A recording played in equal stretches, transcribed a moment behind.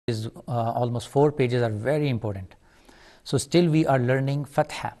almost 4 pages are very important. So still we are learning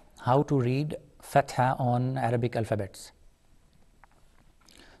Fatha, how to read Fatha on Arabic alphabets.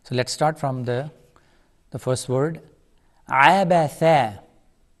 So let's start from the first word. Abatha.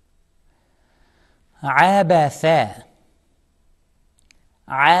 Abatha.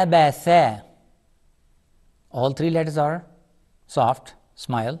 Abatha. All 3 letters are soft,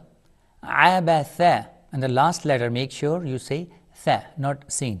 smile. Abatha. And the last letter, make sure you say tha,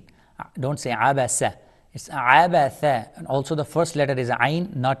 not sin. Don't say abasa. It's abatha. And also the first letter is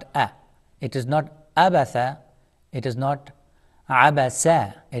ain, not a. It is not abatha. It is not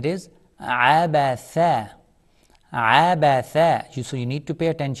abasa. It is abatha. Abatha. So you need to pay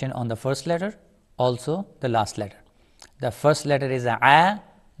attention on the first letter, also the last letter. The first letter is a,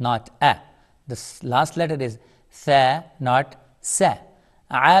 not a. The last letter is tha, not sa.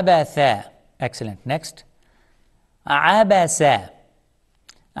 Abatha. Excellent. Next. Abasa.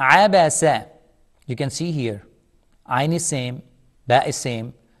 Abasa. You can see here, ain is same, ba is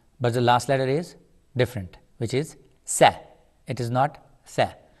same, but the last letter is different, which is sa. It is not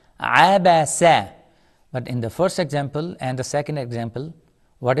tha. Abasa. But in the first example and the second example,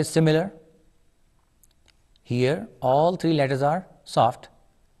 what is similar? Here, all 3 letters are soft.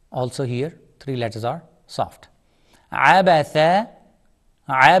 Also here, 3 letters are soft. Abatha.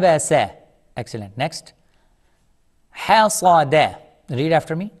 Abasa. Excellent. Next. Hasada. Read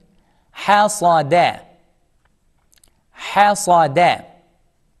after me. Hasada. Hasada.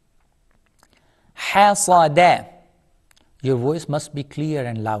 Hasada. Your voice must be clear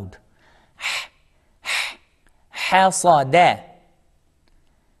and loud. Hasada.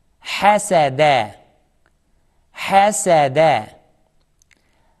 Hasada. Hasada.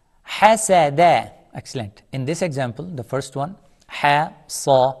 Hasada. Excellent. In this example, the first one,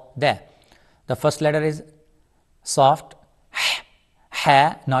 ha-sa-da. The first letter is soft,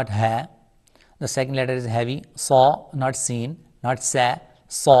 ha, not ha. The second letter is heavy, sa, not seen, not sa,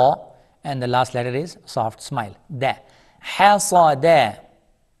 saw. And the last letter is soft, smile, da. Ha-sa-da.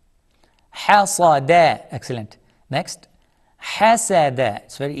 Ha-sa-da. Excellent. Next, hasada.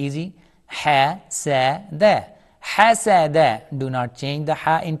 It's very easy. Ha-sa-da. Hasada. Do not change the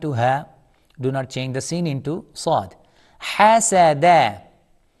ha into ha. Do not change the sin into sad. Hasada.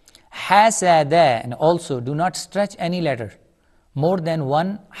 Hasada. And also do not stretch any letter more than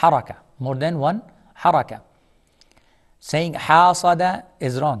 1 haraka. More than 1 haraka. Saying hasada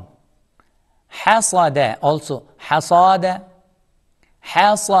is wrong. Hasada. Also hasada.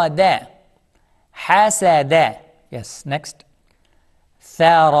 Hasada. Hasada. Yes. Next.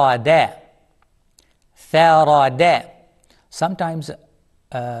 Tharada. Tharada. Sometimes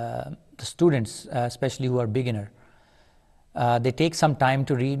the students, especially who are beginner, they take some time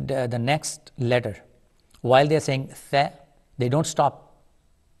to read the next letter. While they are saying tha, they don't stop.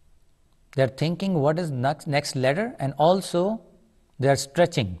 They are thinking what is next letter, and also they are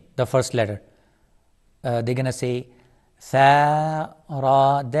stretching the first letter. They're going to say tha,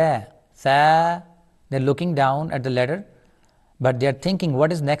 ra, da, tha. They're looking down at the letter, but they are thinking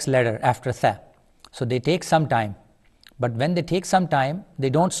what is next letter after tha. So they take some time. But when they take some time, they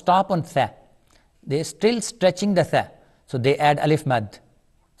don't stop on tha. They're still stretching the tha. So they add alif mad.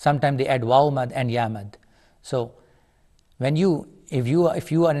 Sometimes they add waw mad and ya mad. So when if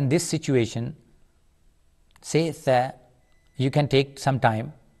you are in this situation, say tha, you can take some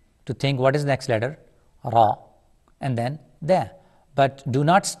time to think what is the next letter, ra, and then da. But do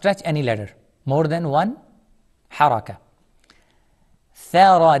not stretch any letter more than 1 haraka.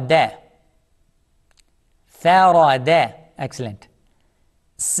 Tharada. Tharada. Excellent.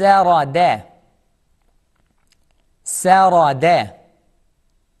 Sarada. Sarada.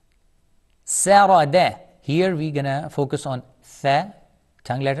 Sarada. Here we're gonna focus on tha,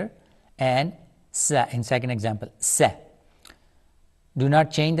 tongue letter, and sa in second example. Sa. Do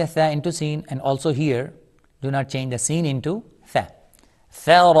not change the tha into sin, and also here, do not change the sin into tha.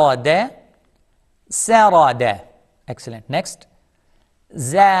 Tharada. Sarada. Excellent. Next.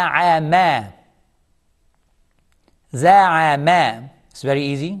 Za'ama. Za'ama. It's very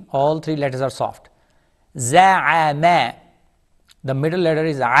easy. All 3 letters are soft. Za'ama. The middle letter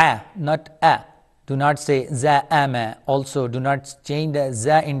is a, not a. Do not say za'ama. Also, do not change the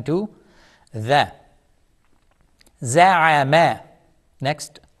za into the. Za'ama.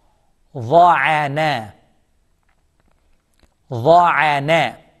 Next. Dha'ana.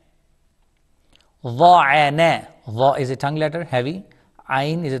 Dha'ana. Dha'ana. Dha is a tongue letter, heavy.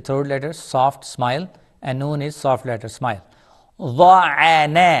 Ain is a third letter, soft, smile. And noon is soft letter, smile.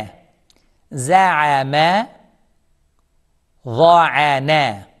 Dha'ana. Za'ama.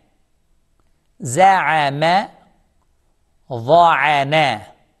 Dha'ana. Za'ama. Dha'ana.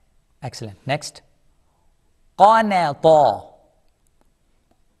 Excellent. Next. قناطا.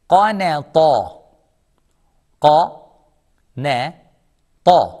 قناطا. قناطا.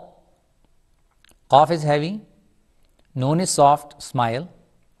 Qaf is heavy. Noon is soft, smile.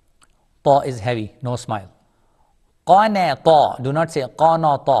 Ta is heavy, no smile. قناطا. Do not say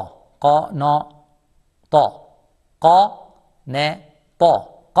قناطا. قناطا. قناطا.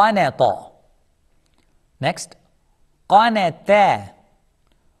 قناطا. Next. قناتا.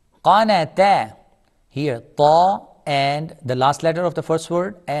 قناتا. Here ta and the last letter of the first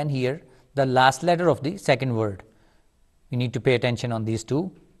word, and here the last letter of the second word. You need to pay attention on these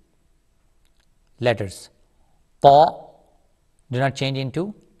two letters. Ta, do not change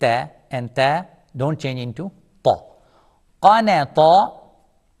into ta, and ta, don't change into ta. قناطا.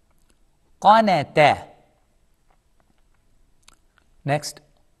 قناتا. Next.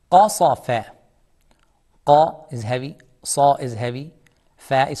 قصفا. qa is heavy, sa is heavy,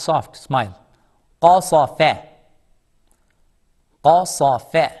 fa is soft, smile. قصفا.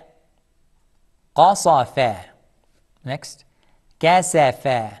 قصفا. قصفا. Next.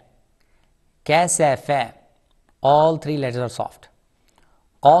 كسفا. كسفا. All three letters are soft.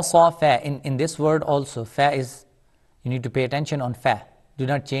 قصفا. In this word also, fa is, you need to pay attention on fa. Do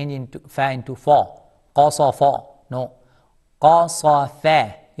not change into fa into fa. قصفا. No.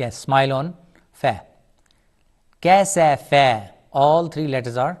 قصفا. Yes, smile on fa. كسفا. All three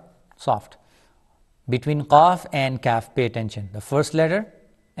letters are soft. Between qaf and kaf, pay attention. The first letter,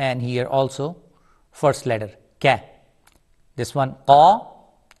 and here also first letter, ka. This one qa,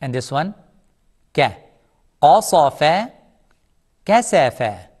 and this one ka. qasafa,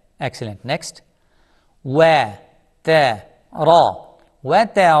 kasafa. Excellent. Next. wa ta ra. wa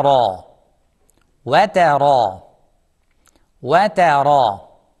ta ra. wa ta ra. wa ta ra.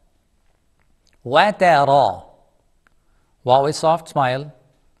 wa ta ra. Waw is soft, smile.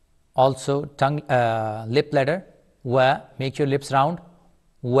 Also tongue, lip letter, wa, make your lips round.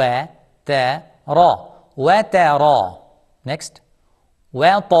 wa ta ra. wa ta ra. Next.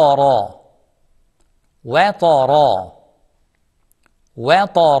 wa ta ra. wa ta ra. wa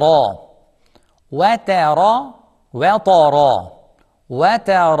ta ra. wa ta ra. wa ta ra. wa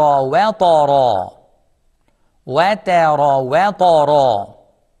ta ra. wa ta ra. wa ta ra. wa ta ra.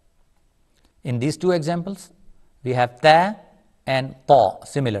 In these two examples, we have ta and ta,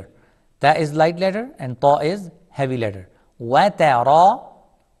 similar. Ta is light letter and ta is heavy letter. wa ta ra.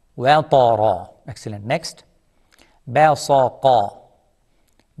 wa ta ra. Excellent. Next. basaqa.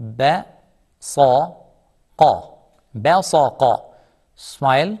 basaqa. basaqa.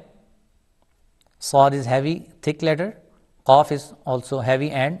 Smile. Sad is heavy, thick letter. Qaf is also heavy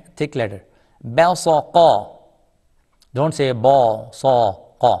and thick letter. basaqa. Don't say ba, sa,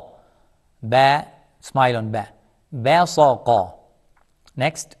 qa. Ba, smile on ba. basaqa.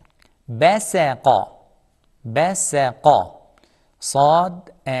 Next. basaqa. basaqa.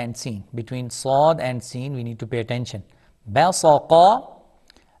 Sad and sin. Between sad and sin, we need to pay attention. basaqa.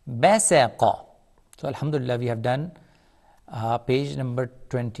 basaqa. So alhamdulillah, we have done page number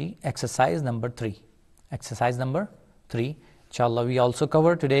 20, exercise number 3. Exercise number 3. Inshallah, we also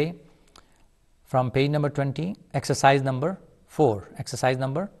cover today from page number 20, exercise number 4. Exercise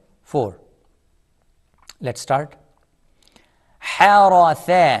number 4. Let's start.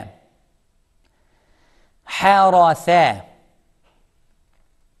 حرثا. حرثا.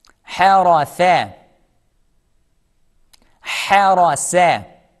 حرثا. حرسا.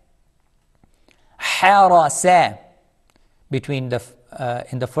 حرسا. Between the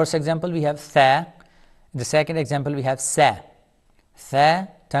in the first example we have tha, in the second example we have sa. Tha,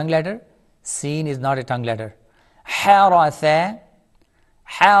 tongue letter. Sin is not a tongue letter. حرثا.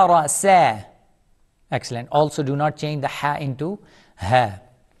 حرسا. Excellent. Also do not change the ha into ha.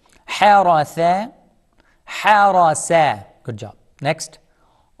 حرثا. حرسا. Good job. Next.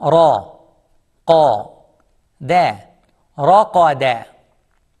 را. قا. دا. رقدا.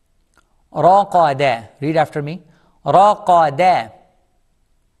 رقدا. Read after me. رقدا.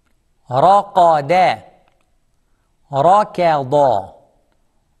 رقدا. ركضا.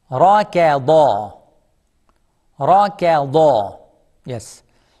 ركضا. ركضا. Yes.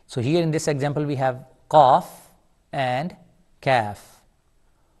 So here in this example we have qaf and kaf.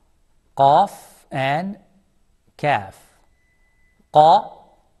 Qaf and kaf. qa,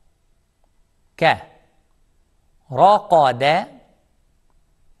 ka. رقدا.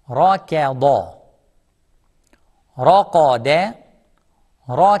 ركضا. رقدا.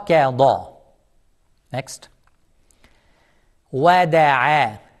 ركضا. Next.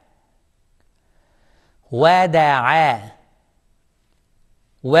 ودعا. ودعا.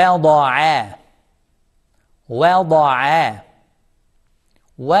 وضعا. وضعا.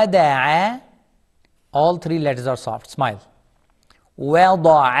 Wada'a, all three letters are soft, smile.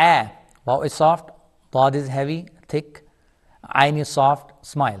 Wada'a, waw is soft, dad is heavy, thick, ayn is soft,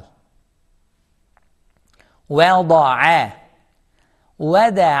 smile. Wada'a,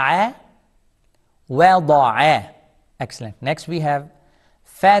 wada'a, wada'a. Excellent. Next we have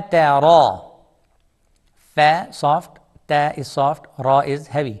fatara. Fa soft, ta is soft, ra is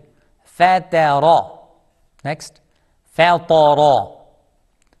heavy. Fatara. Next, fatara.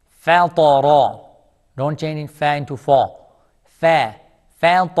 Fatara. Don't change fa into fa. Fa.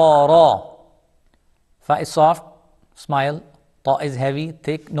 Fatara. Fa is soft, smile. Ta is heavy,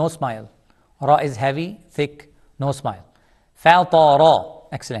 thick, no smile. Ra is heavy, thick, no smile. Fatara.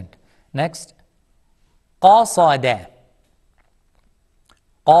 Excellent. Next, qasada.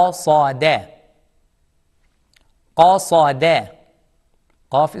 Qasada. Qasada.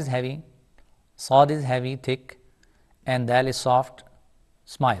 Qaf is heavy, sad is heavy, thick, and dal is soft,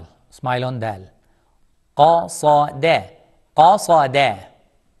 smile. Smile on dal. Qasada. Qasada.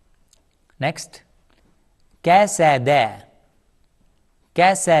 Next, kasada.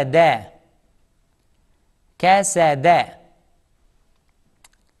 Kasada. Kasada.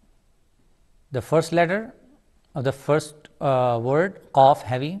 The first letter of the first word, qaf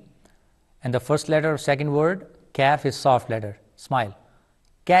heavy, and the first letter of second word, kaf is soft letter, smile.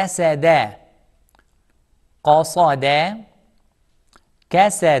 Kasada. Qasada.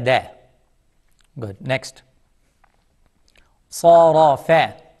 Kasada. Good. Next.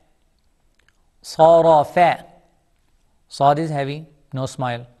 Sarafa. Sarafa. Sad is heavy, no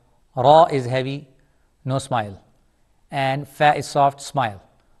smile. Ra is heavy, no smile. And fa is soft, smile.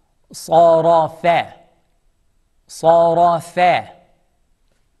 Sarafa. Sarafa.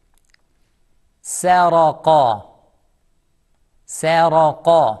 Saraqa.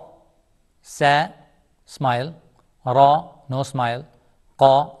 Saraqa. Sa, smile. Ra, no smile.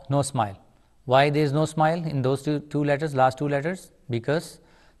 Qa, no smile. Why there is no smile in those two letters, last two letters? Because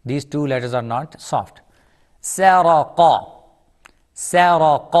these two letters are not soft. Saraqa.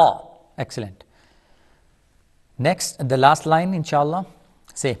 Saraqa. Excellent. Next, the last line, inshallah.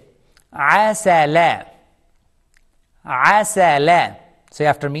 Say, asala. Asala. Say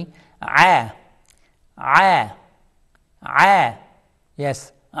after me. A. A. A.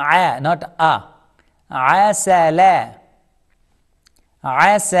 Yes. A, not a. Asala.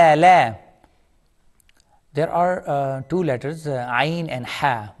 Asala. There are two letters, ayn and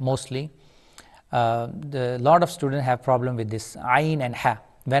ha, mostly. The lot of students have problem with this, ayn and ha.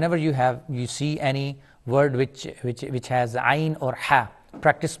 Whenever you see any word which has ayn or ha,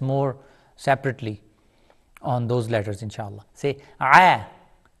 practice more separately on those letters, inshallah. Say a,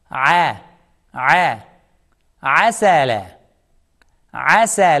 a, a, asala,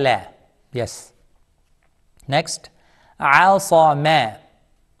 asala. Yes. Next, asama,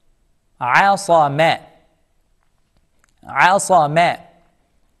 asama, asama.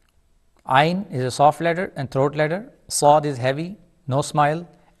 Ayn is a soft letter and throat letter. Sad is heavy, no smile,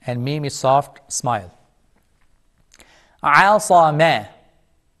 and mim is soft, smile. Asama,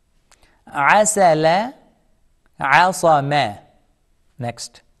 asala, asama.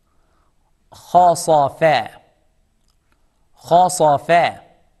 Next, khasafa, khasafa.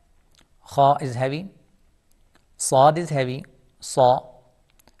 Kha is heavy, sad is heavy, sa,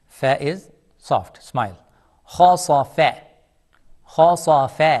 fa is soft, smile. Khasafa,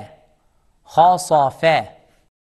 khasafa, khasafa.